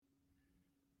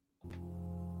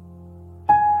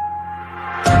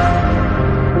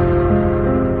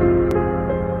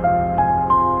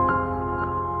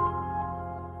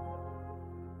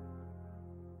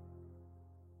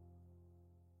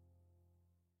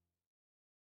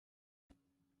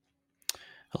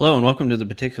Hello and welcome to the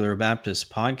Particular Baptist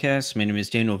Podcast. My name is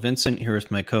Daniel Vincent, here with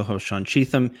my co-host Sean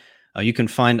Cheatham. You can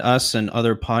find us and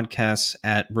other podcasts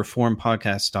at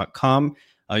reformpodcast.com.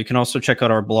 You can also check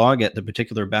out our blog at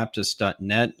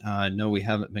theparticularbaptist.net. I know we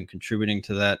haven't been contributing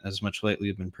to that as much lately.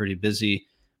 We've been pretty busy,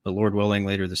 but Lord willing,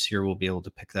 later this year we'll be able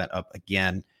to pick that up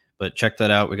again. But check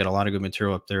that out. We got a lot of good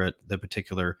material up there at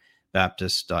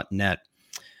theparticularbaptist.net.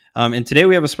 And today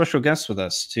we have a special guest with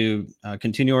us to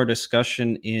continue our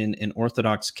discussion in An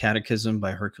Orthodox Catechism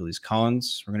by Hercules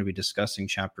Collins. We're going to be discussing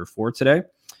chapter 4 today.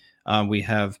 We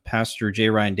have Pastor J.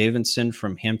 Ryan Davidson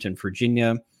from Hampton,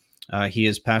 Virginia. He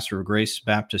is pastor of Grace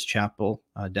Baptist Chapel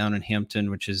down in Hampton,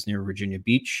 which is near Virginia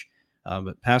Beach.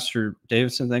 But Pastor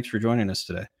Davidson, thanks for joining us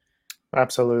today.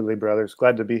 Absolutely, brothers.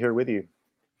 Glad to be here with you.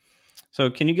 So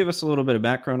can you give us a little bit of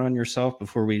background on yourself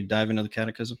before we dive into the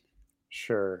catechism?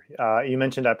 Sure. You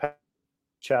mentioned at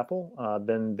Chapel.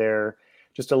 Been there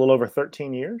just a little over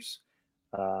 13 years.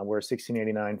 We're a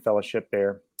 1689 fellowship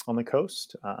there on the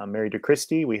coast. I'm married to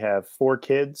Christy. We have 4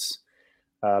 kids,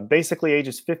 basically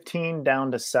ages 15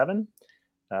 down to 7,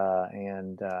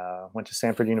 and went to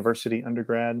Samford University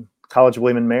undergrad, College of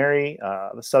William and Mary,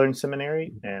 the Southern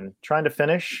Seminary, and trying to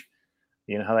finish.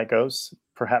 You know how that goes.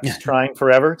 Perhaps trying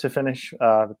forever to finish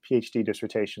the PhD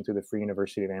dissertation through the Free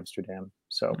University of Amsterdam.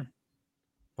 So.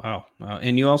 Wow.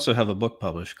 And you also have a book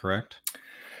published, correct?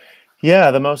 Yeah,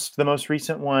 the most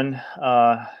recent one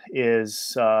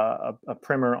is a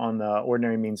primer on the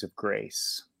ordinary means of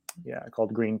grace. Yeah,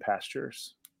 called Green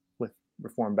Pastures with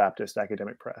Reformed Baptist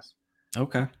Academic Press.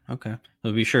 Okay.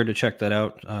 We'll be sure to check that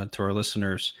out to our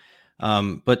listeners.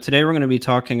 But today we're going to be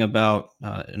talking about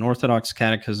an Orthodox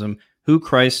Catechism, who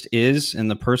Christ is in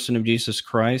the person of Jesus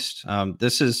Christ.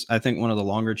 This is, I think, one of the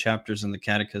longer chapters in the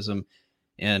Catechism,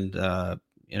 and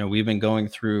we've been going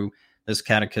through this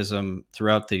catechism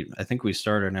throughout I think we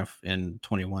started in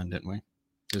 21, didn't we,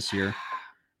 this year?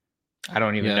 I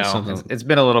don't even know. It's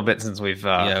been a little bit since we've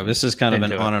this is kind of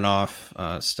an on and off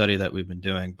study that we've been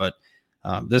doing, but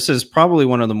this is probably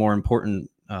one of the more important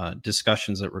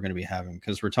discussions that we're going to be having,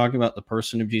 because we're talking about the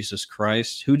person of Jesus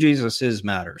Christ. Who Jesus is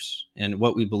matters, and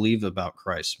what we believe about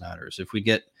Christ matters. If we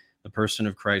get the person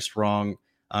of Christ wrong,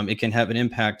 it can have an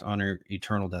impact on our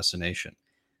eternal destination.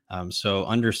 So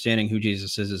understanding who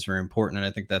Jesus is very important. And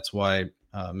I think that's why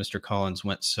Mr. Collins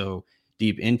went so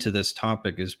deep into this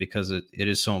topic, is because it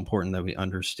is so important that we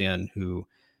understand who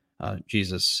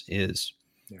Jesus is.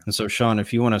 Yeah. And so, Sean,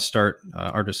 if you want to start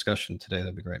our discussion today,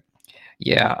 that'd be great.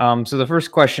 Yeah. So the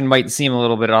first question might seem a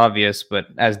little bit obvious, but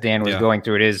as Dan was going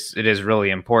through, it is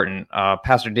really important.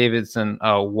 Pastor Davidson,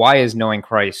 why is knowing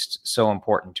Christ so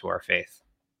important to our faith?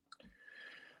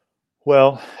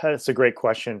 Well, that's a great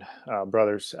question,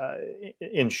 brothers.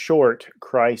 In short,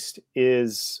 Christ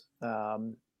is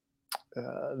the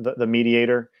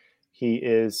mediator. He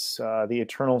is the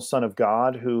eternal Son of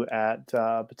God, who at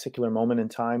a particular moment in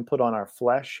time put on our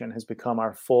flesh and has become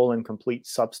our full and complete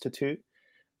substitute,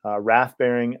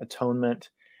 wrath-bearing atonement.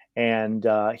 And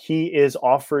he is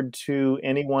offered to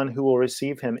anyone who will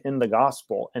receive him in the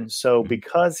gospel. And so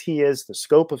because he is the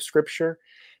scope of Scripture,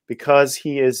 because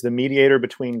he is the mediator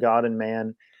between God and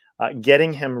man,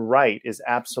 getting him right is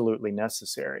absolutely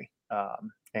necessary.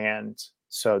 And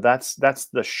so that's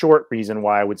the short reason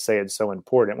why I would say it's so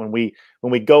important. When we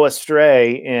go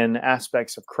astray in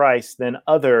aspects of Christ, then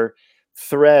other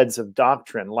threads of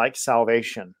doctrine, like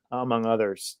salvation, among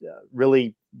others,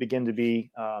 really begin to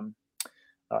be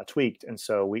tweaked. And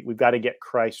so we've got to get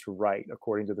Christ right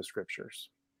according to the Scriptures.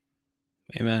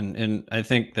 Amen. And I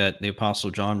think that the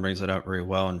Apostle John brings it out very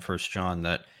well in 1 John,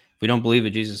 that if we don't believe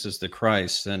that Jesus is the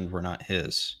Christ, then we're not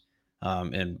his.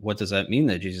 And what does that mean,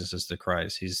 that Jesus is the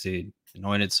Christ? He's the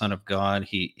anointed Son of God.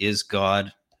 He is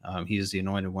God. He is the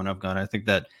anointed one of God. I think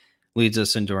that leads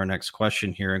us into our next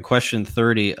question here. In question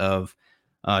 30 of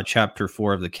chapter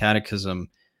 4 of the Catechism,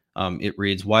 it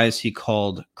reads, why is he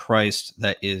called Christ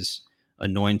that is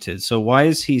anointed? So why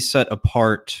is he set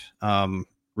apart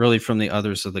really from the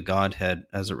others of the Godhead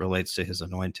as it relates to his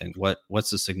anointing? What's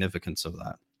the significance of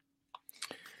that?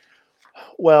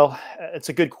 Well, it's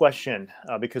a good question,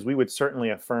 because we would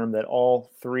certainly affirm that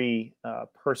all 3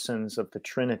 persons of the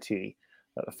Trinity,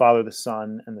 the Father, the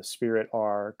Son, and the Spirit,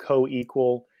 are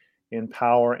co-equal in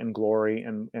power and glory,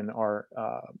 and are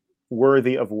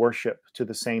worthy of worship to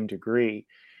the same degree.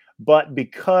 But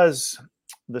because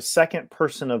the second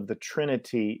person of the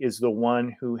Trinity is the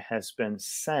one who has been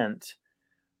sent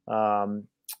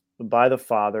by the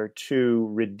Father to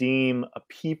redeem a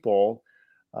people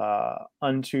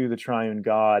unto the triune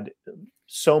God,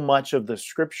 so much of the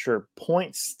scripture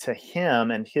points to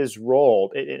him and his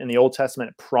role. In the Old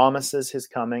Testament, it promises his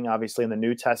coming. Obviously, in the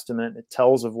New Testament, it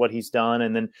tells of what he's done.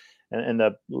 And then in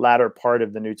the latter part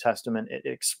of the New Testament, it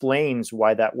explains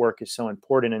why that work is so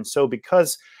important. And so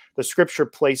because the scripture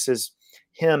places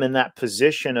him in that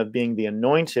position of being the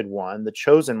anointed one, the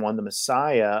chosen one, the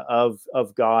Messiah of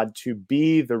God, to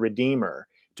be the Redeemer,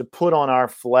 to put on our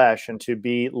flesh and to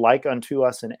be like unto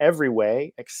us in every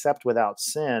way, except without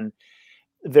sin,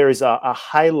 there's a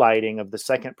highlighting of the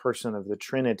second person of the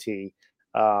Trinity.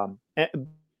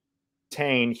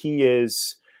 He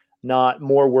is not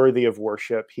more worthy of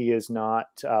worship. He is not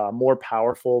more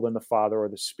powerful than the Father or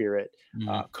the Spirit,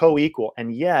 co-equal,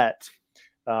 and yet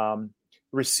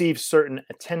receives certain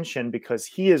attention because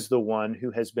he is the one who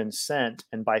has been sent,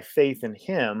 and by faith in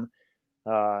him,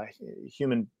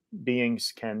 human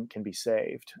beings can be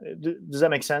saved. Does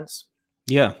that make sense?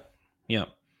 Yeah.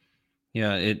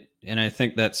 And I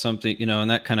think that's something, and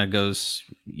that kind of goes,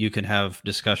 you can have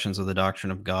discussions of the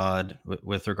doctrine of God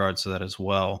with regards to that as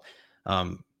well.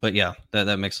 But yeah,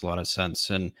 that makes a lot of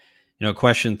sense. And,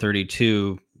 question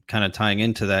 32, kind of tying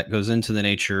into that, goes into the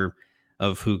nature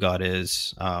of who God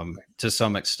is to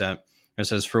some extent. It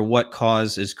says, for what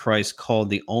cause is Christ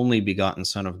called the only begotten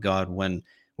Son of God when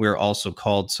we are also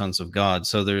called sons of God?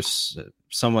 So there's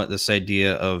somewhat this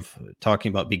idea of talking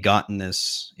about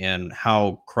begottenness and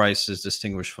how Christ is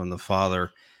distinguished from the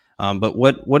Father. But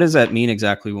what does that mean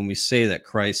exactly when we say that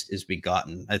Christ is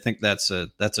begotten? I think that's a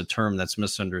term that's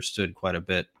misunderstood quite a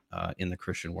bit in the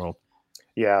Christian world.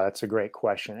 Yeah, that's a great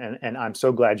question. And I'm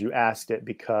so glad you asked it,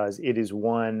 because it is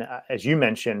one, as you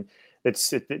mentioned,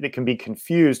 it can be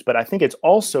confused, but I think it's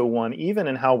also one, even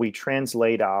in how we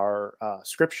translate our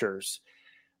scriptures,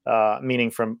 meaning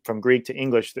from Greek to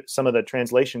English, that some of the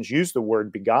translations use the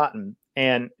word begotten,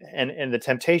 and the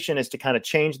temptation is to kind of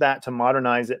change that, to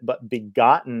modernize it. But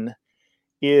begotten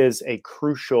is a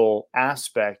crucial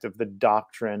aspect of the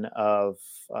doctrine of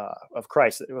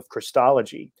Christ, of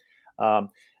Christology.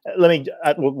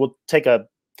 We'll take a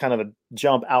kind of a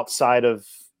jump outside of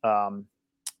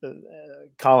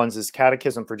Collins's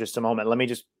catechism for just a moment. Let me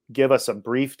just give us a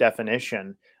brief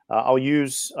definition. I'll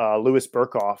use Louis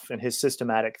Berkhof and his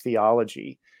systematic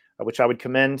theology, which I would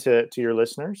commend to your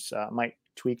listeners. Might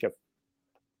tweak a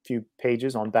few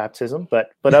pages on baptism, but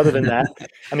other than that,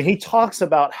 I mean, he talks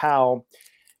about how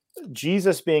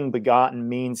Jesus being begotten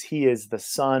means he is the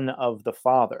son of the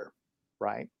Father,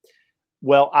 right?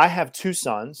 Well, I have two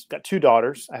sons, got two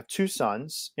daughters. I have two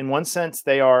sons. In one sense,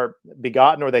 they are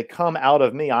begotten, or they come out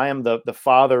of me. I am the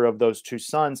father of those two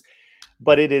sons.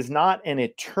 But it is not an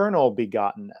eternal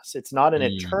begottenness. It's not an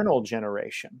eternal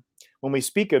generation. When we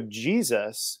speak of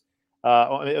Jesus,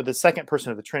 the second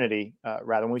person of the Trinity,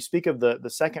 when we speak of the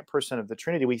second person of the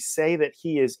Trinity, we say that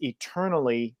he is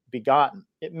eternally begotten.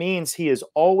 It means he is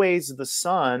always the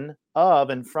son of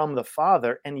and from the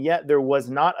Father, and yet there was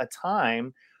not a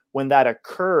time when that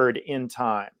occurred in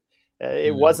time.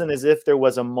 It wasn't as if there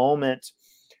was a moment,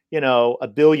 1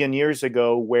 billion years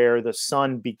ago where the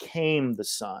Son became the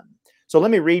Son. So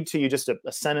let me read to you just a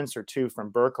sentence or two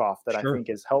from Berkhof that I think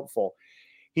is helpful.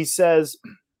 He says,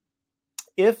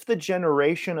 if the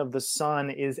generation of the Son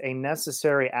is a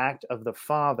necessary act of the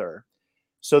Father,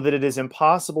 so that it is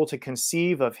impossible to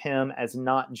conceive of him as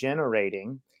not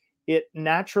generating, it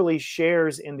naturally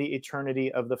shares in the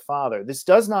eternity of the Father. This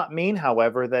does not mean,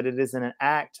 however, that it is an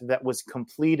act that was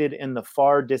completed in the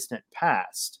far distant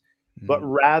past, but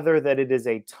rather that it is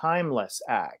a timeless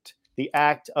act, the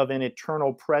act of an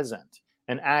eternal present,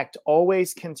 an act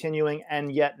always continuing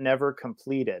and yet never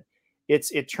completed.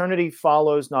 Its eternity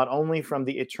follows not only from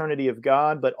the eternity of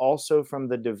God, but also from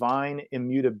the divine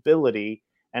immutability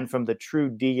and from the true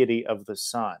deity of the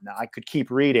Son. Now, I could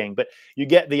keep reading, but you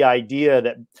get the idea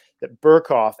that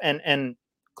Berkhof and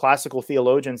classical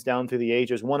theologians down through the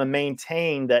ages want to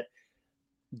maintain that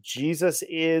Jesus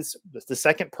is the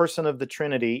second person of the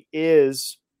Trinity,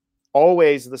 is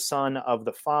always the Son of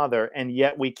the Father, and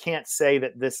yet we can't say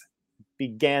that this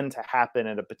began to happen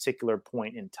at a particular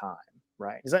point in time,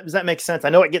 right? Does that make sense? I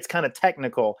know it gets kind of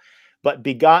technical, but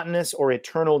begottenness or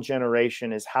eternal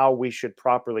generation is how we should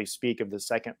properly speak of the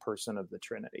second person of the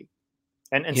Trinity.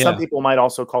 And some people might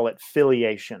also call it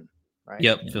filiation, right?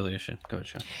 Yep, filiation. Go ahead,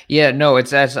 Sean. Yeah, no,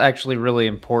 that's actually really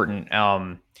important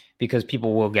because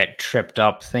people will get tripped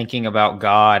up thinking about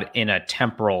God in a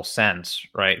temporal sense,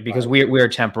 right? Because we're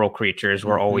temporal creatures.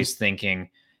 We're always thinking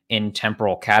in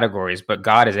temporal categories, but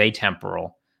God is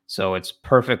atemporal. So it's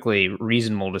perfectly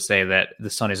reasonable to say that the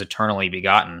Son is eternally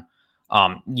begotten,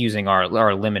 using our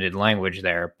limited language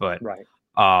there. But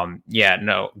God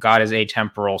is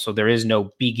atemporal, so there is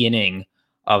no beginning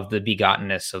of the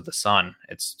begottenness of the Son.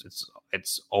 It's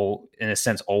in a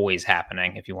sense always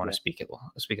happening, if you want to speak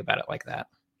about it like that.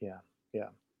 Yeah. Yeah.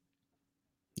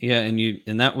 Yeah,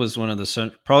 and that was one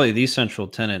of probably the central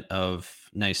tenet of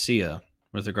Nicaea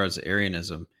with regards to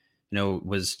Arianism.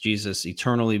 Was Jesus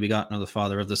eternally begotten of the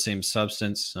Father, of the same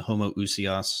substance,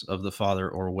 homoousios of the Father,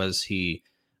 or was he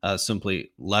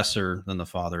simply lesser than the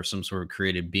Father, some sort of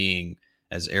created being,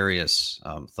 as Arius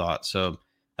thought? So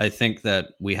I think that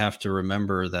we have to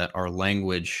remember that our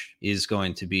language is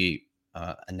going to be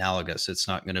analogous. It's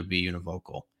not going to be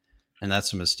univocal. And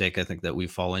that's a mistake I think that we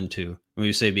fall into. When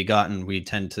we say begotten, we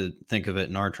tend to think of it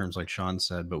in our terms, like Sean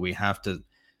said, but we have to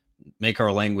make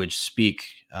our language speak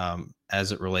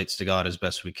as it relates to God as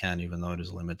best we can, even though it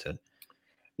is limited.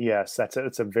 Yes,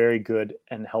 it's a very good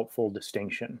and helpful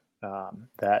distinction,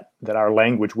 that our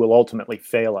language will ultimately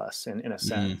fail us in a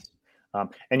sense.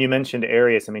 And you mentioned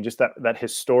Arius. I mean, just that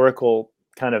historical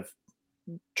kind of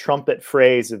trumpet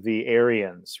phrase of the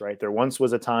Arians, right? There once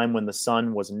was a time when the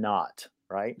Son was not,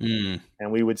 right?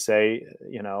 And we would say,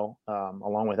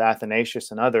 along with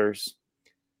Athanasius and others,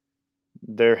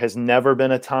 there has never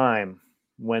been a time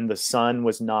when the Son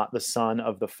was not the Son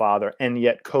of the Father, and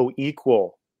yet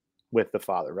co-equal with the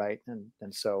Father, right?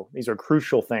 And so these are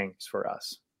crucial things for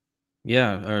us.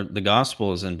 Yeah, the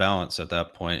gospel is in balance at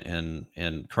that point,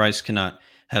 and Christ cannot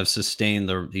have sustained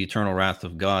the eternal wrath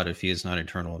of God if he is not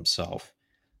eternal himself.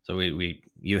 So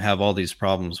you have all these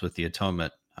problems with the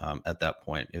atonement at that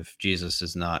point if Jesus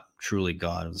is not truly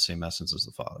God of the same essence as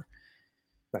the Father.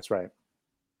 That's right.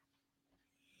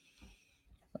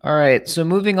 All right, so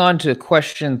moving on to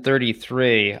question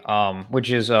 33, which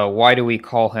is why do we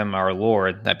call him our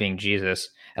Lord, that being Jesus?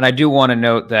 And I do want to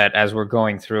note that as we're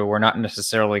going through, we're not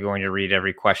necessarily going to read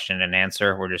every question and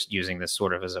answer. We're just using this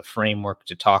sort of as a framework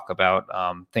to talk about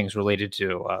things related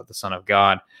to the Son of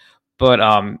God. But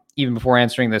even before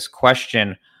answering this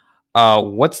question,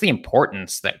 what's the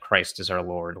importance that Christ is our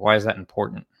Lord? Why is that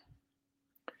important?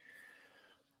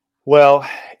 Well,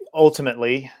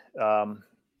 ultimately,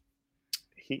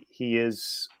 he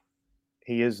is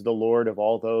the Lord of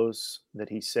all those that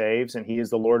he saves, and he is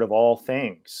the Lord of all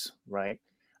things, right?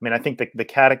 I mean, I think the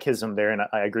catechism there, and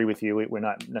I agree with you, we're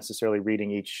not necessarily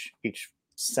reading each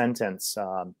sentence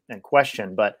and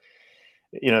question, but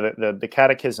the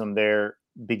catechism there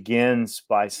begins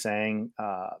by saying,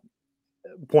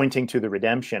 pointing to the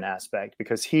redemption aspect,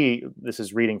 because this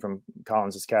is reading from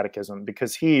Collins's catechism,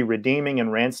 because he, redeeming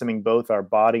and ransoming both our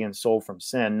body and soul from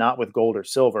sin, not with gold or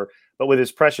silver, but with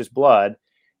his precious blood,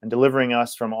 and delivering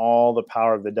us from all the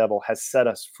power of the devil, has set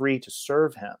us free to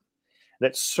serve him.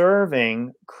 That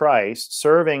serving Christ,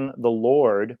 serving the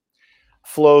Lord,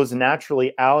 flows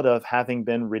naturally out of having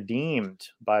been redeemed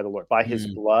by the Lord, by his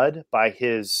blood, by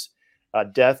his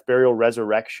death, burial,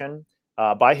 resurrection,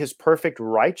 by his perfect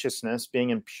righteousness being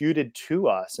imputed to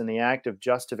us in the act of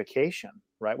justification,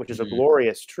 right? Which is a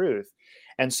glorious truth.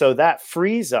 And so that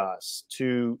frees us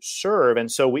to serve.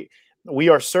 And so we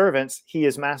are servants, he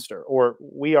is master, or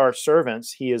we are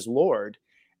servants, he is Lord.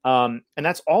 And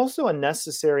that's also a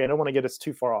necessary, I don't want to get us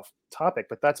too far off topic,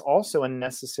 but that's also a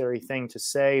necessary thing to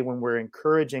say when we're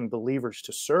encouraging believers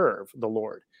to serve the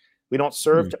Lord. We don't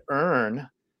serve to earn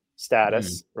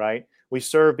status, right? We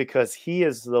serve because he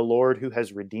is the Lord who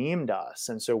has redeemed us.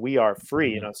 And so we are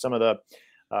free. Some of the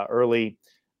early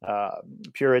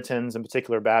Puritans, in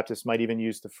particular Baptists, might even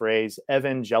use the phrase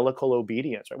evangelical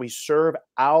obedience, right? We serve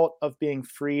out of being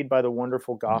freed by the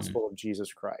wonderful gospel of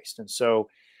Jesus Christ. And so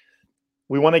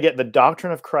we want to get the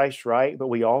doctrine of Christ right, but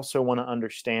we also want to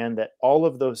understand that all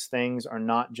of those things are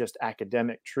not just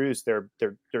academic truths. They're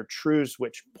truths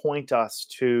which point us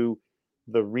to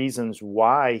the reasons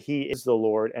why he is the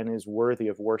Lord and is worthy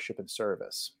of worship and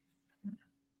service.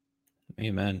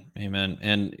 Amen. Amen.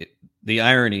 And the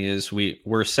irony is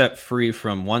we're set free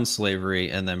from one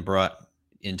slavery and then brought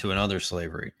into another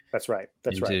slavery. That's right.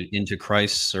 Into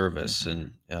Christ's service.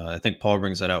 And I think Paul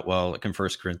brings that out well in 1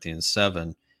 Corinthians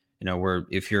 7, where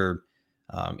if you're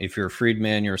a freed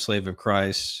man, you're a slave of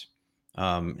Christ.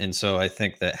 And so I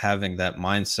think that having that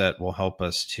mindset will help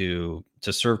us to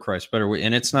serve Christ better.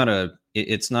 And it's not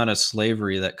a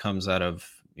slavery that comes out of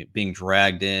being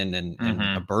dragged in and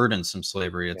a burdensome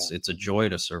slavery. It's a joy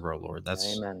to serve our Lord.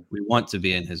 Amen. We want to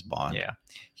be in his bond. Yeah.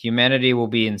 Humanity will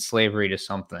be in slavery to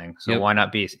something. So why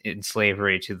not be in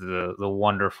slavery to the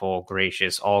wonderful,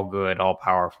 gracious, all good, all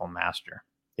powerful master?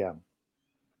 Yeah.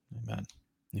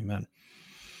 Amen.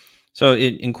 So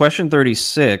in question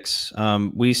 36,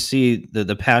 we see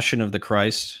the passion of the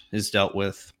Christ is dealt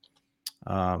with.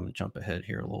 Jump ahead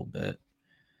here a little bit.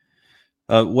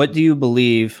 What do you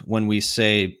believe when we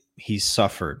say he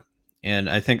suffered? And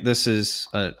I think this is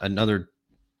another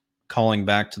calling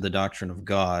back to the doctrine of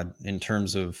God in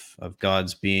terms of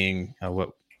God's being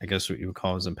what I guess what you would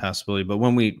call his impassibility. But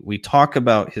when we talk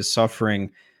about his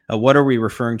suffering, what are we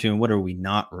referring to and what are we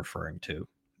not referring to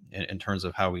in terms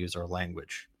of how we use our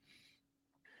language?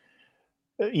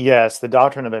 Yes, the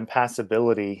doctrine of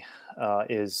impassibility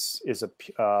is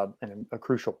a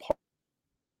crucial part.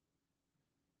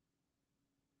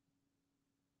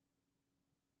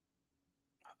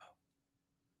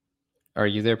 Are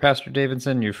you there, Pastor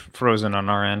Davidson? You're frozen on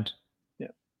our end. Yeah.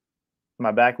 Am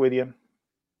I back with you?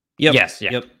 Yep. Yes.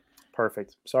 Yeah. Yep.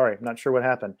 Perfect. Sorry, I'm not sure what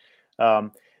happened.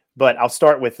 But I'll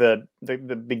start with the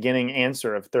beginning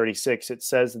answer of 36. It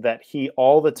says that he,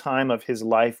 all the time of his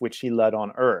life, which he led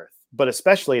on earth, but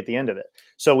especially at the end of it.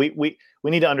 So we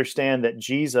need to understand that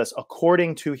Jesus,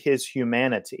 according to his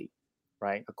humanity,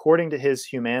 right? According to his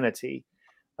humanity,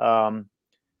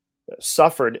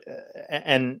 suffered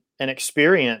and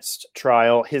experienced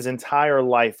trial his entire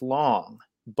life long.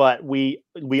 But we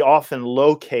often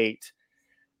locate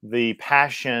the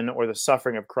passion or the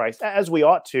suffering of Christ, as we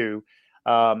ought to,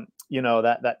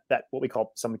 that what we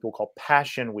call, some people call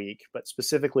Passion Week, but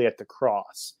specifically at the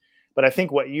cross. But I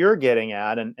think what you're getting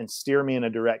at, and steer me in a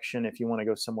direction if you want to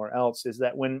go somewhere else, is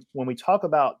that when we talk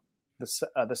about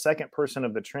the second person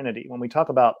of the Trinity, when we talk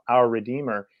about our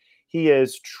Redeemer, he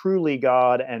is truly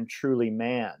God and truly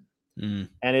man.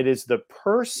 And it is the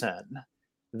person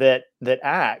that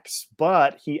acts,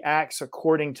 but he acts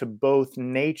according to both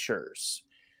natures.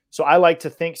 So I like to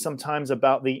think sometimes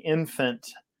about the infant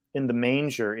in the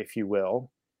manger, if you will.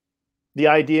 The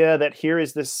idea that here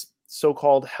is this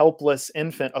so-called helpless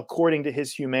infant according to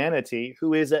his humanity,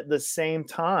 who is at the same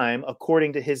time,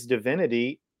 according to his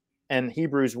divinity, and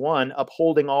Hebrews 1,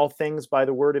 upholding all things by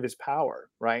the word of his power,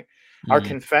 right? Our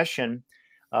confession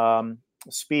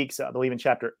speaks, I believe in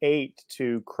chapter 8,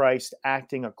 to Christ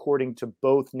acting according to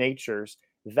both natures,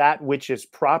 that which is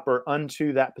proper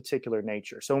unto that particular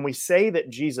nature. So when we say that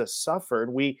Jesus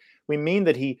suffered, we mean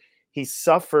that he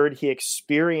suffered, he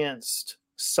experienced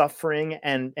suffering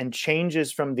and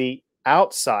changes from the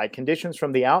outside, conditions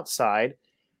from the outside,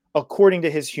 according to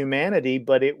his humanity,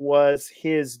 but it was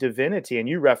his divinity. And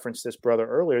you referenced this, brother,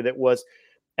 earlier, that was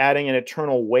adding an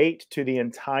eternal weight to the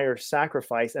entire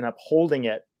sacrifice and upholding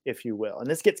it, if you will. And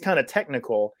this gets kind of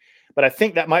technical, but I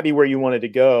think that might be where you wanted to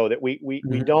go, that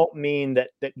we don't mean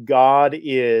that God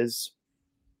is,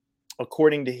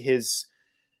 according to his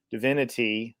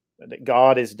divinity, that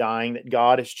God is dying, that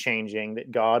God is changing,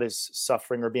 that God is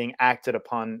suffering or being acted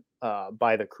upon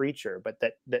by the creature, but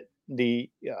that the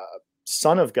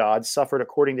Son of God suffered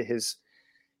according to his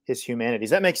humanity.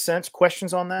 Does that make sense?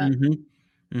 Questions on that?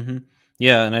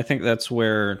 Yeah, and I think that's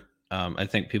where I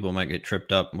think people might get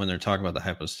tripped up when they're talking about the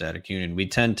hypostatic union. We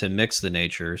tend to mix the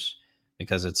natures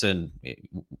because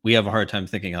we have a hard time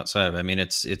thinking outside of it. I mean,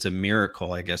 it's a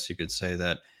miracle, I guess you could say,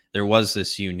 that there was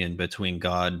this union between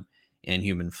God and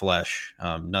human flesh.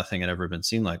 Nothing had ever been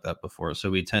seen like that before. So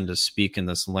we tend to speak in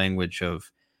this language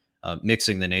of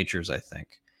mixing the natures, I think.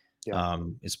 Yeah.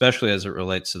 Especially as it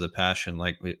relates to the passion.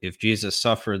 Like, if Jesus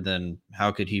suffered, then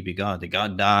how could he be God? Did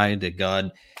God die? Did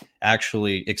God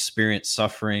actually experience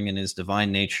suffering in his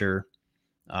divine nature?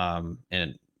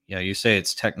 And yeah, you say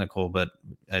it's technical, but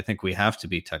I think we have to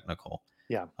be technical.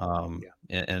 Yeah.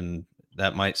 And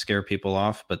that might scare people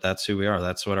off, but that's who we are.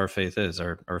 That's what our faith is.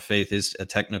 Our faith is a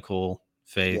technical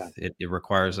faith. Yeah. It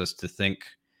requires us to think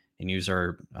and use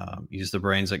the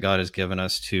brains that God has given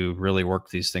us to really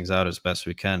work these things out as best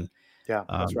we can. Yeah,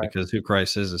 that's right. Because who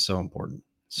Christ is so important.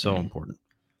 So important.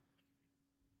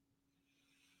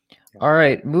 All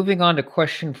right, moving on to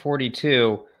question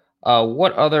 42.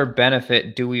 What other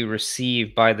benefit do we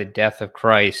receive by the death of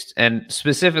Christ? And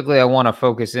specifically, I want to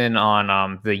focus in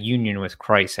on the union with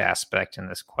Christ aspect in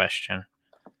this question,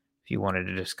 if you wanted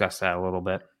to discuss that a little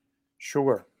bit.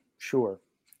 Sure.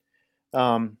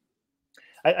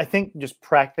 I think, just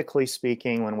practically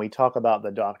speaking, when we talk about the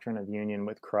doctrine of union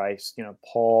with Christ,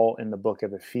 Paul in the book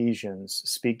of Ephesians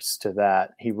speaks to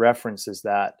that. He references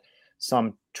that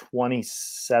some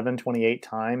 27, 28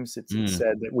 times. It's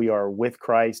said that we are with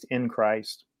Christ, in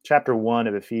Christ. Chapter 1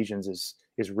 of Ephesians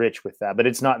is rich with that, but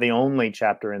it's not the only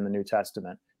chapter in the New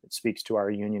Testament that speaks to our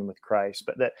union with Christ,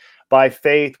 but that by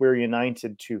faith we're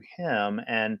united to him,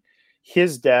 and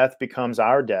his death becomes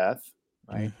our death.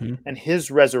 Right. And his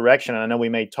resurrection, and I know we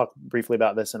may talk briefly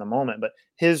about this in a moment, but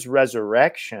his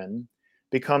resurrection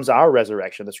becomes our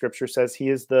resurrection. The scripture says he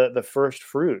is the first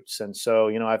fruits. And so,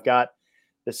 I've got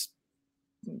this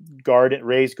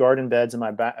raised garden beds in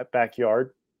my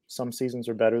backyard. Some seasons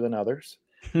are better than others.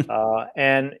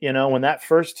 And, when that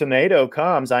first tomato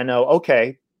comes, I know,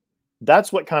 okay,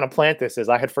 that's what kind of plant this is.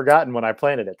 I had forgotten when I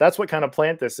planted it. That's what kind of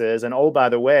plant this is. And oh, by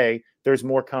the way, there's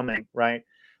more coming, right?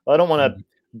 Well, I don't want to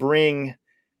bring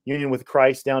union with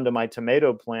Christ down to my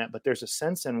tomato plant, but there's a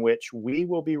sense in which we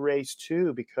will be raised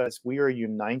too because we are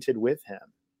united with him,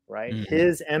 right?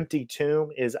 His empty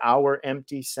tomb is our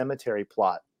empty cemetery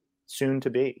plot, soon to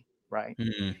be, right?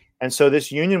 And so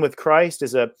this union with Christ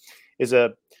is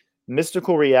a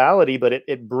mystical reality, but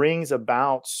it brings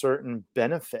about certain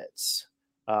benefits.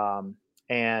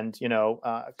 And,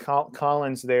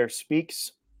 Collins there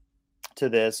speaks to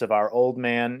this of our old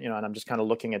man, and I'm just kind of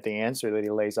looking at the answer that he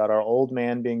lays out, our old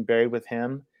man being buried with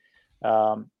him.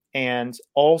 And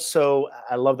also,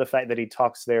 I love the fact that he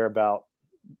talks there about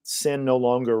sin no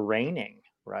longer reigning,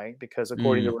 right? Because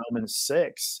according to Romans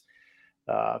 6,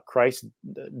 Christ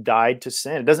died to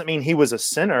sin. It doesn't mean he was a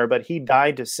sinner, but he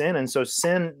died to sin. And so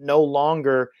sin no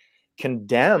longer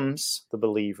condemns the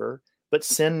believer, but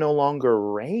sin no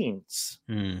longer reigns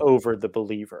over the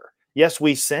believer. Yes,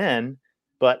 we sin,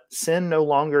 but sin no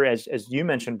longer, as you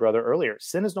mentioned, brother, earlier,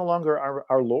 sin is no longer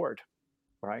our Lord,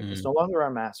 right? It's no longer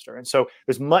our master. And so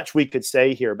there's much we could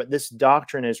say here, but this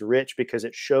doctrine is rich because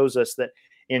it shows us that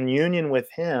in union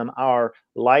with him, our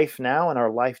life now and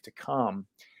our life to come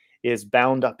is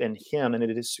bound up in him, and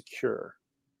it is secure.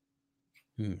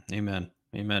 Amen.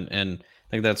 And I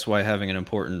think that's why having an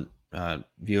important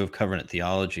view of covenant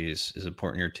theology is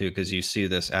important here too, because you see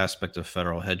this aspect of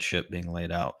federal headship being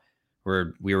laid out,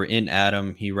 where we were in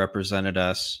Adam, he represented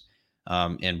us,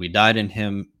 and we died in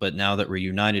him. But now that we're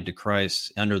united to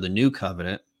Christ under the new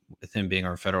covenant, with him being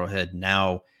our federal head,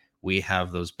 now we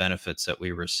have those benefits that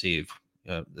we receive.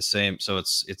 The same. So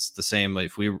it's the same.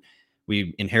 If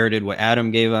we inherited what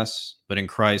Adam gave us, but in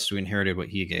Christ we inherited what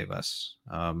he gave us.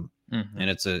 And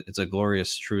it's a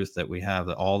glorious truth that we have,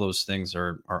 that all those things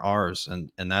are ours,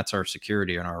 and that's our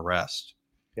security and our rest.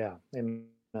 Yeah.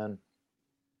 Amen.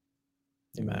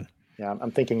 Amen. Yeah.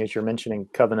 I'm thinking as you're mentioning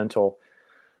covenantal,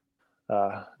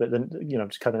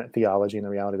 just covenant theology and the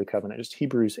reality of the covenant, just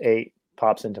Hebrews 8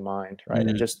 pops into mind, right?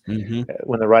 And just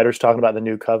when the writer's talking about the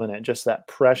new covenant, just that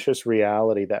precious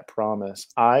reality, that promise,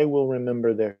 I will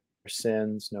remember their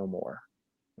sins no more,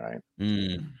 right?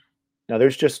 Now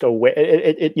there's just a way,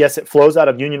 it flows out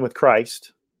of union with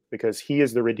Christ because he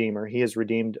is the Redeemer. He has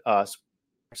redeemed us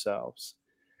ourselves,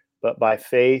 but by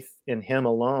faith in him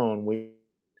alone, we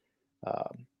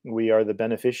are the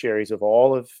beneficiaries of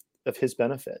all of his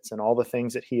benefits and all the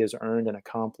things that he has earned and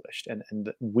accomplished.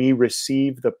 And we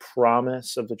receive the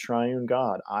promise of the triune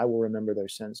God. I will remember their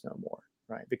sins no more,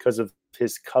 right? Because of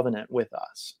his covenant with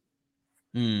us.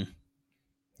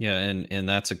 Yeah. And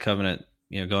that's a covenant,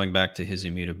 going back to his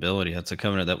immutability, that's a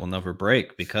covenant that will never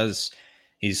break because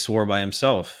he swore by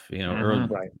himself.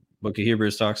 Right. Book of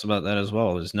Hebrews talks about that as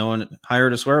well. There's no one higher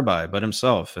to swear by but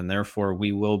himself, and therefore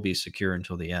we will be secure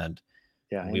until the end.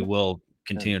 Yeah, we will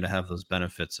continue to have those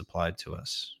benefits applied to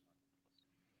us.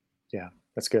 Yeah,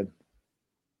 that's good.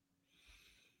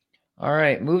 All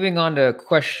right, moving on to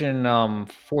question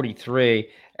 43,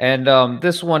 and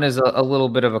this one is a little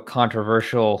bit of a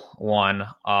controversial one.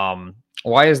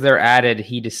 Why is there added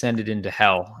he descended into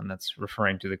hell? And that's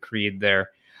referring to the creed there.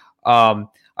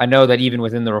 I know that even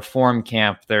within the Reform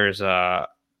camp, there's a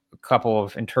couple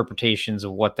of interpretations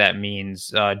of what that means.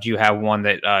 Do you have one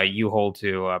that you hold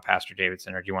to, Pastor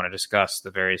Davidson, or do you want to discuss the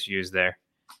various views there?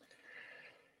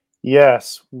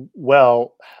 Yes.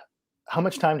 Well, how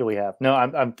much time do we have? No,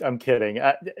 I'm kidding.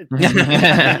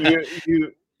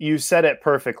 You said it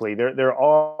perfectly. There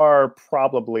are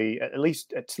probably at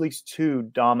least two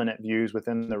dominant views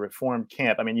within the Reformed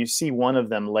camp. I mean, you see one of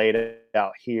them laid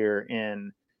out here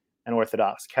in an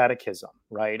Orthodox catechism,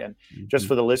 right? And just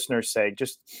for the listeners' sake,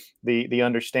 just the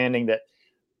understanding that,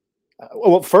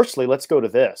 well, firstly, let's go to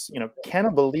this. Can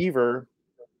a believer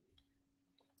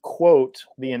quote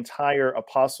the entire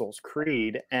Apostles'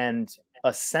 Creed and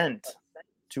assent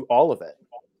to all of it?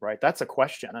 Right? That's a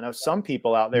question. I know some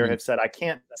people out there have said, I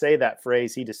can't say that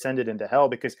phrase, he descended into hell,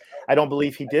 because I don't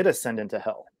believe he did ascend into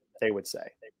hell, they would say.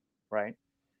 Right?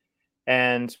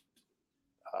 And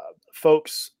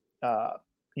folks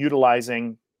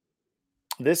utilizing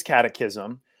this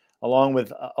catechism, along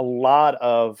with a lot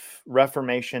of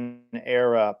Reformation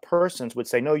era persons, would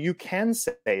say, no, you can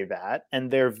say that. And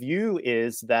their view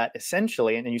is that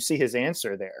essentially, and you see his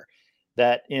answer there,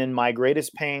 that in my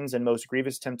greatest pains and most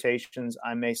grievous temptations,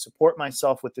 I may support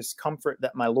myself with this comfort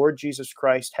that my Lord Jesus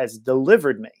Christ has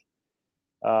delivered me,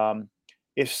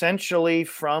 essentially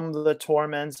from the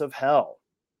torments of hell,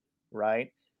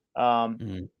 right?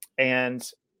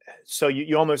 And so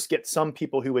you almost get some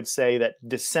people who would say that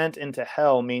descent into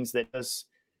hell means that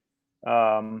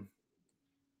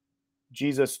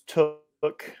Jesus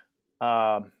took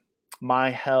my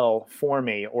hell for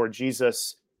me, or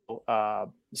Jesus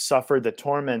suffered the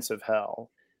torments of hell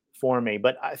for me.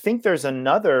 But I think there's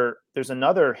another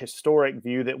historic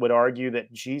view that would argue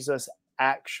that Jesus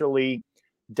actually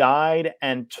died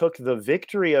and took the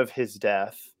victory of his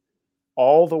death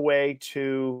all the way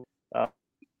to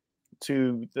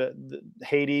the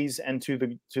Hades and to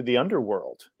the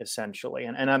underworld, essentially.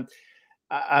 And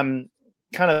I'm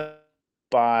kind of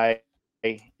by,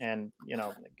 and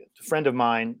a friend of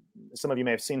mine, some of you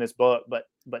may have seen this book,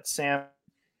 but Sam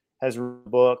has written a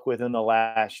book within the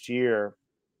last year,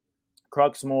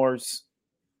 Cruxmore's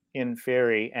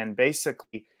Inferi, and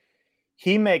basically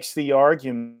he makes the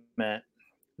argument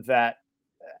that,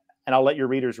 and I'll let your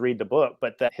readers read the book,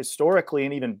 but that historically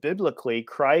and even biblically,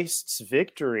 Christ's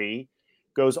victory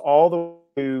goes all the way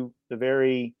to the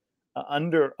very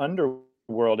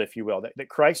underworld, if you will, that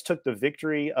Christ took the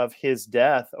victory of his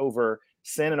death over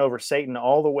sin and over Satan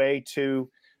all the way to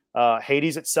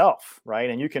Hades itself, right?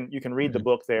 And you can read the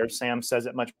book there. Sam says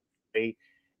it much better.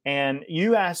 And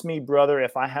you asked me, brother,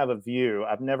 if I have a view.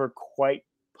 I've never quite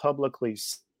publicly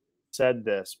said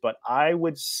this, but I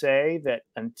would say that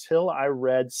until I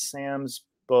read Sam's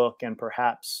book and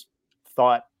perhaps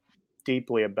thought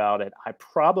deeply about it, I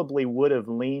probably would have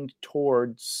leaned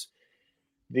towards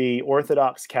the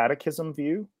Orthodox Catechism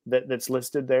view that's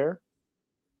listed there.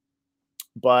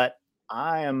 But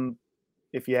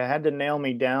if you had to nail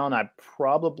me down, I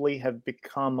probably have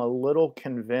become a little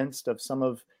convinced of some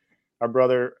of our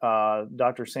brother,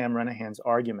 Dr. Sam Renahan's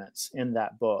arguments in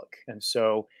that book. And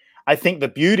so I think the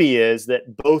beauty is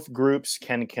that both groups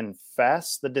can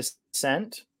confess the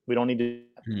dissent. We don't need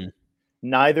to.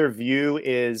 Neither view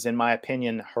is, in my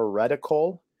opinion,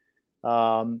 heretical.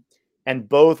 And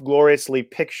both gloriously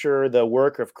picture the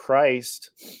work of Christ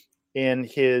in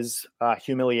his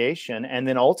humiliation, and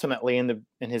then ultimately in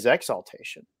his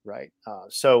exaltation, right?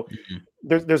 So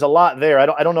there's a lot there.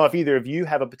 I don't know if either of you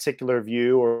have a particular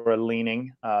view or a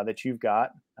leaning that you've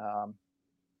got.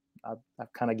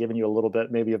 I've kind of given you a little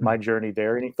bit maybe of my journey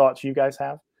there. Any thoughts you guys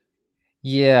have?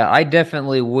 Yeah, I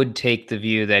definitely would take the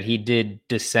view that he did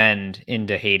descend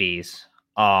into Hades.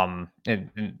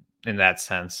 In that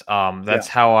sense, that's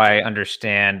how I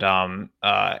understand.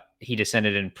 He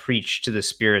descended and preached to the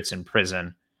spirits in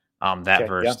prison. That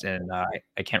verse, and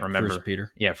I can't remember. First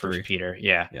Peter. Yeah, First Peter.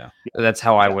 Yeah. That's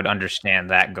how I would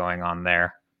understand that going on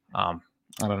there. I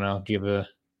don't know. Do you have a?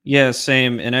 Yeah,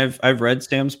 same. And I've read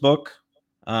Sam's book,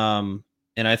 and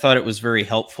I thought it was very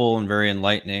helpful and very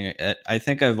enlightening. I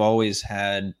think I've always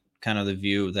had kind of the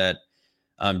view that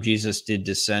Jesus did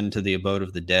descend to the abode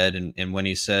of the dead, and when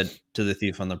he said to the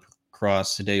thief on the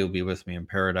cross, "Today you'll be with me in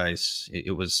paradise,"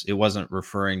 it wasn't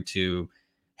referring to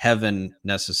heaven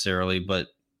necessarily, but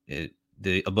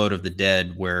the abode of the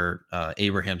dead, where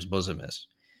Abraham's bosom is.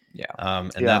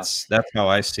 That's how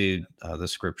I see the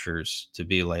scriptures to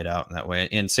be laid out in that way.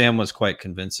 And Sam was quite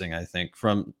convincing, I think,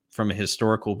 from a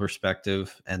historical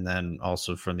perspective, and then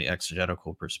also from the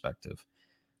exegetical perspective.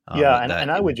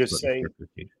 And I would just say,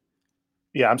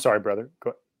 I'm sorry, brother.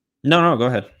 No, go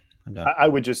ahead. I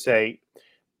would just say,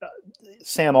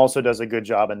 Sam also does a good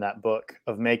job in that book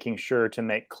of making sure to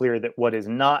make clear that what is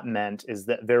not meant is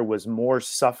that there was more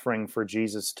suffering for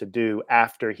Jesus to do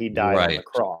after he died on the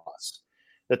cross.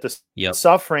 That the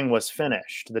suffering was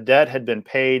finished. The debt had been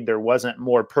paid. There wasn't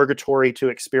more purgatory to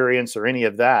experience or any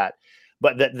of that.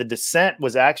 But that the descent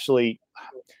was actually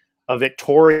a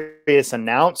victorious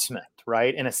announcement,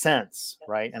 right? In a sense,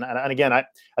 right? And again, I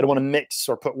don't want to mix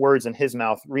or put words in his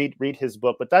mouth. Read his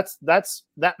book, but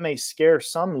that may scare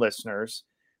some listeners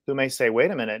who may say,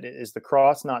 "Wait a minute, is the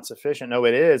cross not sufficient?" No,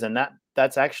 it is, and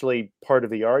that's actually part of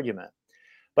the argument.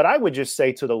 But I would just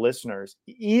say to the listeners,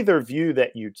 either view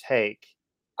that you take,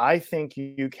 I think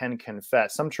you can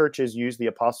confess. Some churches use the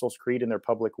Apostles' Creed in their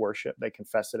public worship. They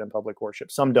confess it in public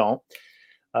worship. Some don't.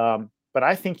 But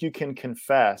I think you can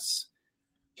confess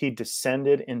he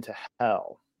descended into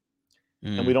hell.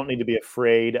 And we don't need to be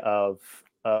afraid of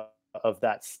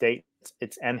that state.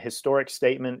 It's an historic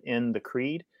statement in the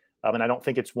Creed. And I don't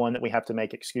think it's one that we have to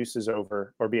make excuses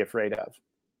over or be afraid of.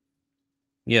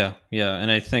 Yeah.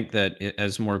 And I think that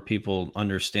as more people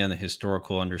understand the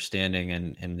historical understanding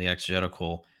and the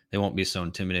exegetical, they won't be so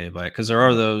intimidated by it. Because there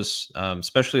are those,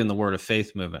 especially in the Word of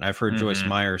Faith movement. I've heard Joyce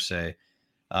Meyer say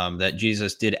that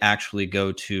Jesus did actually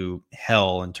go to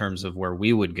hell in terms of where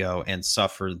we would go and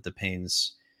suffer the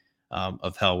pains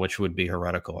of hell, which would be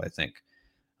heretical, I think.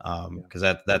 Because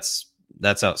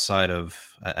that's outside of,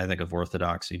 I think, of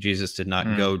orthodoxy. Jesus did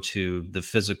not go to the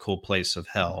physical place of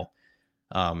hell.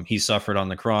 He suffered on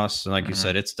the cross, and like you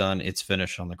said, it's done, it's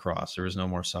finished on the cross. There was no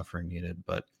more suffering needed.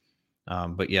 But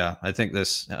But yeah, I think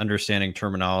this understanding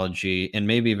terminology and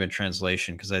maybe even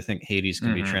translation, because I think Hades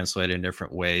can be translated in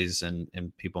different ways, and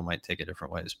people might take it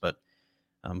different ways. But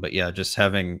yeah, just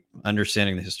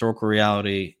understanding the historical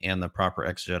reality and the proper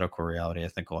exegetical reality, I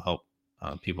think will help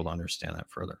people to understand that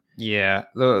further. Yeah,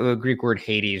 the Greek word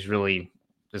Hades really,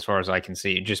 as far as I can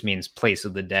see, it just means place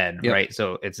of the dead, Yep. right?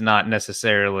 So it's not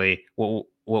necessarily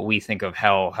what we think of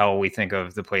hell, how we think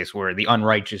of the place where the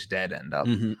unrighteous dead end up.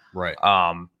 Right.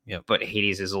 Yep. But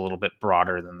Hades is a little bit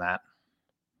broader than that.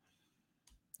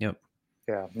 Yep.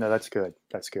 Yeah, no, that's good.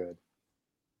 That's good.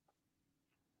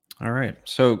 All right.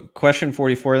 So question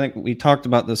 44, I think we talked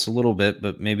about this a little bit,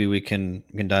 but maybe we can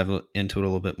dive into it a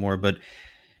little bit more. But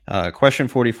question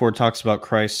 44 talks about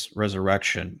Christ's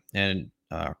resurrection. And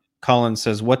Colin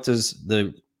says, what does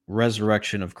the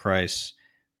resurrection of Christ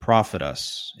profit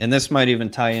us? And this might even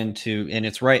tie into, and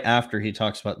it's right after he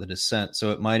talks about the descent,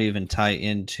 so it might even tie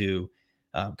into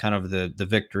kind of the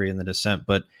victory and the descent.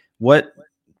 But what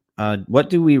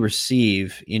do we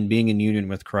receive in being in union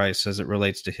with Christ as it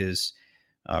relates to his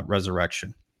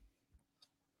resurrection?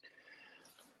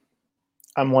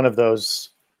 I'm one of those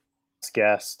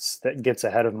guests that gets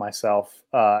ahead of myself,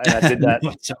 and I did that.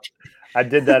 I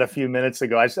did that a few minutes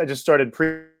ago. I just started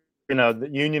the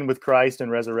union with Christ and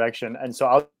resurrection, and so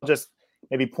I'll just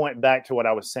maybe point back to what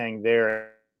I was saying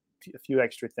there. A few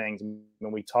extra things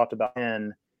when we talked about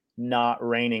sin not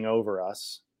reigning over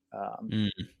us.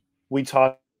 We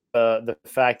talked the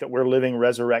fact that we're living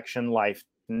resurrection life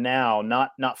now,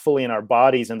 not fully in our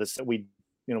bodies, and that we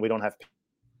don't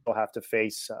have to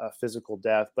face physical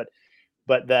death, but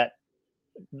that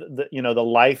the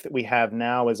life that we have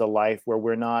now is a life where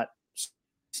we're not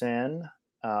sin,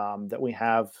 that we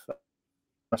have a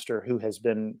master who has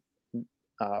been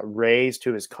raised,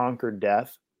 who has conquered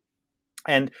death.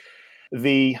 And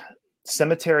the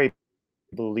cemetery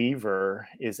believer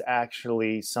is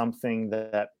actually something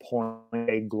that points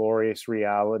a glorious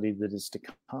reality that is to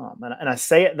come. And I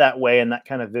say it that way in that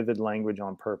kind of vivid language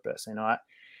on purpose. I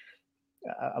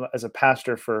as a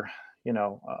pastor for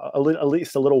at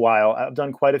least a little while, I've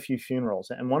done quite a few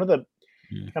funerals, and one of the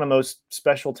kind of most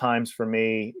special times for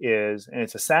me is, and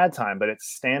it's a sad time, but it's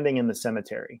standing in the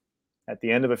cemetery at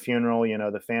the end of a funeral.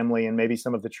 The family and maybe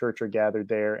some of the church are gathered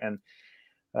there, and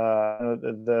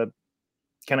the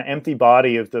kind of empty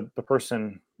body of the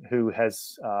person who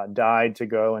has died to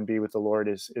go and be with the Lord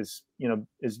is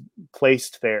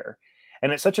placed there.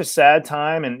 And it's such a sad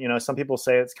time. And, some people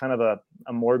say it's kind of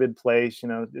a morbid place,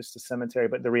 just a cemetery.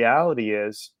 But the reality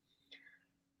is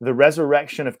the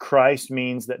resurrection of Christ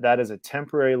means that is a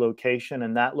temporary location.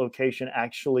 And that location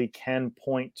actually can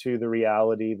point to the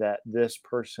reality that this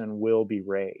person will be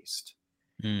raised.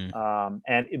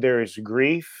 And there is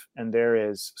grief and there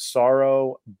is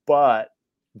sorrow, but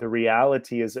the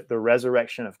reality is that the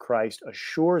resurrection of Christ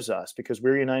assures us, because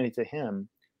we're united to him,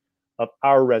 of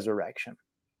our resurrection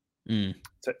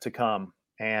to come.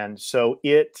 And so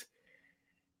it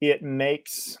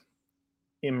makes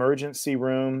emergency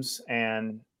rooms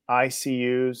and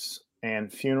ICUs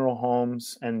and funeral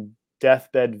homes and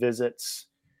deathbed visits,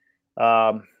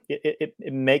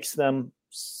 it makes them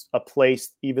a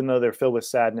place, even though they're filled with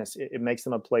sadness, it makes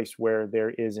them a place where there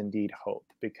is indeed hope,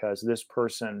 because this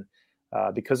person,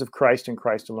 because of Christ and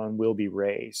Christ alone, will be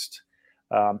raised.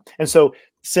 And so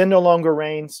sin no longer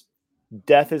reigns.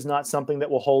 Death is not something that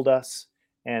will hold us.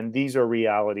 And these are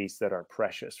realities that are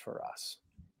precious for us.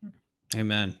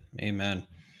 Amen.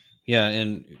 Yeah.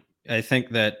 And I think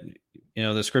that,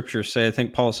 the scriptures say, I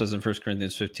think Paul says in 1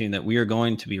 Corinthians 15, that we are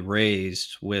going to be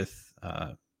raised with,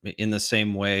 in the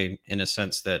same way, in a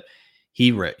sense that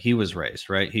he was raised,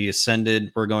 right? He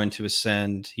ascended. We're going to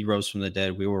ascend. He rose from the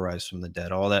dead. We will rise from the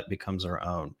dead. All that becomes our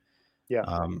own. Yeah.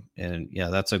 And yeah,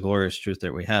 that's a glorious truth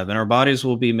that we have. And our bodies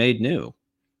will be made new.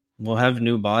 We'll have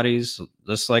new bodies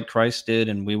just like Christ did,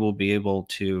 and we will be able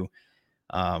to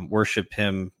worship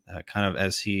him kind of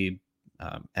as he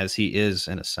is,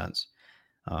 in a sense.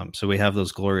 So we have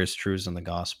those glorious truths in the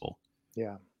gospel.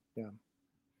 Yeah.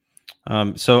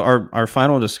 So our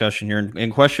final discussion here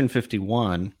in question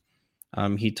 51,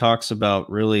 he talks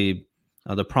about really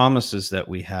the promises that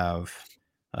we have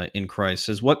in Christ.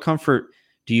 Says, what comfort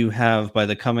do you have by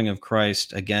the coming of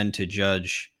Christ again to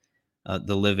judge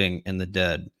the living and the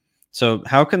dead? So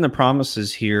how can the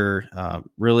promises here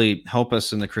really help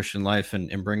us in the Christian life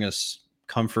and bring us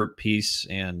comfort, peace,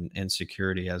 and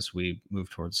security as we move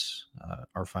towards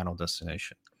our final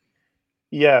destination?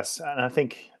 Yes. And I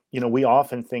think, we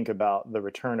often think about the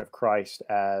return of Christ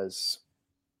as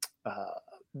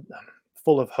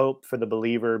full of hope for the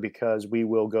believer, because we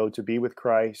will go to be with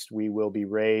Christ. We will be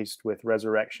raised with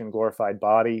resurrection, glorified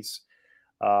bodies.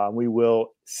 we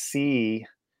will see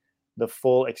the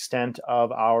full extent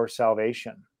of our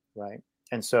salvation, right?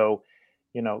 And so,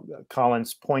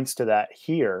 Collins points to that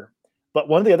here. But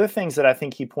one of the other things that I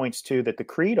think he points to, that the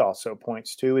Creed also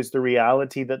points to, is the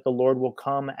reality that the Lord will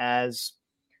come as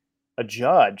a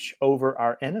judge over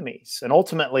our enemies. And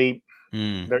ultimately,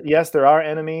 yes, there are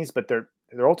enemies, but they're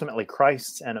ultimately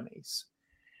Christ's enemies.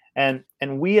 And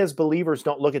we as believers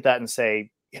don't look at that and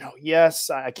say, yes,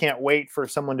 I can't wait for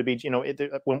someone to be,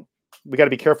 we got to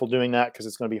be careful doing that, because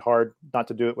it's going to be hard not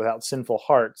to do it without sinful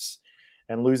hearts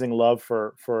and losing love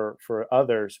for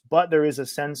others. But there is a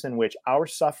sense in which our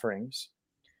sufferings,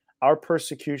 our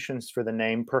persecutions for the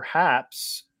name,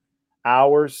 perhaps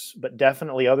ours, but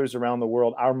definitely others around the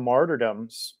world, our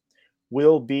martyrdoms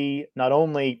will be not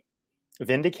only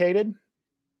vindicated,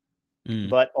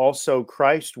 but also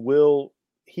Christ will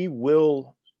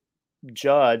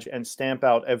judge and stamp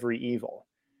out every evil.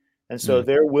 And so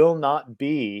there will not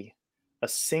be a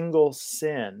single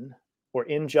sin or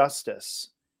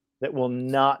injustice that will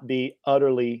not be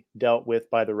utterly dealt with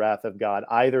by the wrath of God,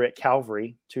 either at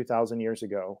Calvary 2,000 years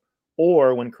ago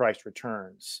or when Christ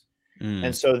returns.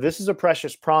 And so this is a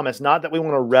precious promise, not that we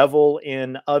want to revel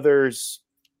in others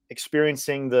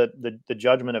experiencing the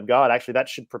judgment of God. Actually, that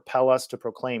should propel us to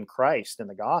proclaim Christ in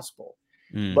the gospel.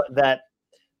 But that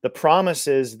the promise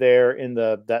is there in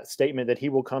that statement that he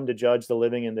will come to judge the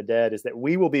living and the dead, is that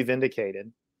we will be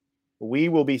vindicated. We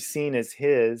will be seen as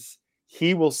his.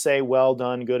 He will say, "Well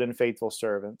done, good and faithful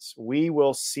servants." We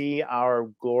will see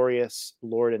our glorious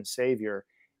Lord and Savior,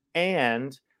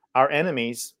 and our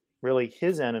enemies, really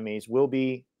his enemies, will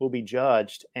be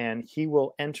judged, and he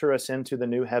will enter us into the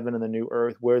new heaven and the new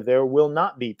earth, where there will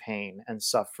not be pain and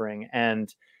suffering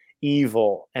and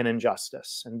evil and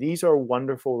injustice. And these are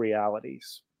wonderful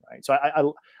realities, right? So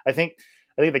I think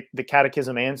the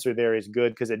catechism answer there is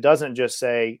good, because it doesn't just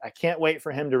say, I can't wait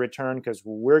for him to return because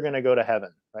we're going to go to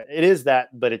heaven, right? It is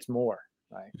that, but it's more,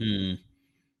 right?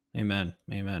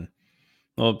 Amen.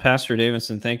 Well, Pastor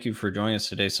Davidson, thank you for joining us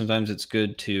today. Sometimes it's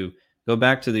good to go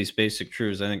back to these basic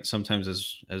truths. I think sometimes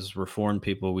as Reformed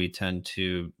people, we tend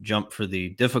to jump for the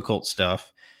difficult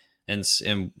stuff. And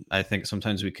I think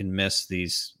sometimes we can miss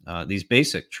these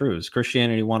basic truths.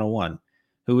 Christianity 101.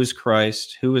 Who is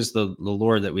Christ? Who is the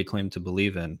Lord that we claim to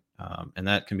believe in? And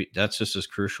that's just as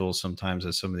crucial sometimes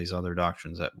as some of these other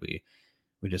doctrines that we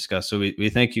discuss. So we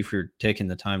thank you for taking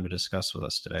the time to discuss with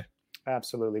us today.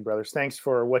 Absolutely, brothers. Thanks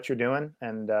for what you're doing,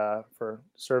 and for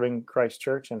serving Christ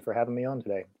Church, and for having me on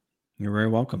today. You're very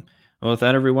welcome. Well, with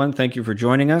that, everyone, thank you for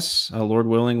joining us. Lord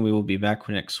willing, we will be back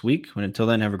next week. And until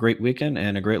then, have a great weekend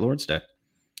and a great Lord's Day.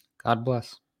 God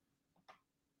bless.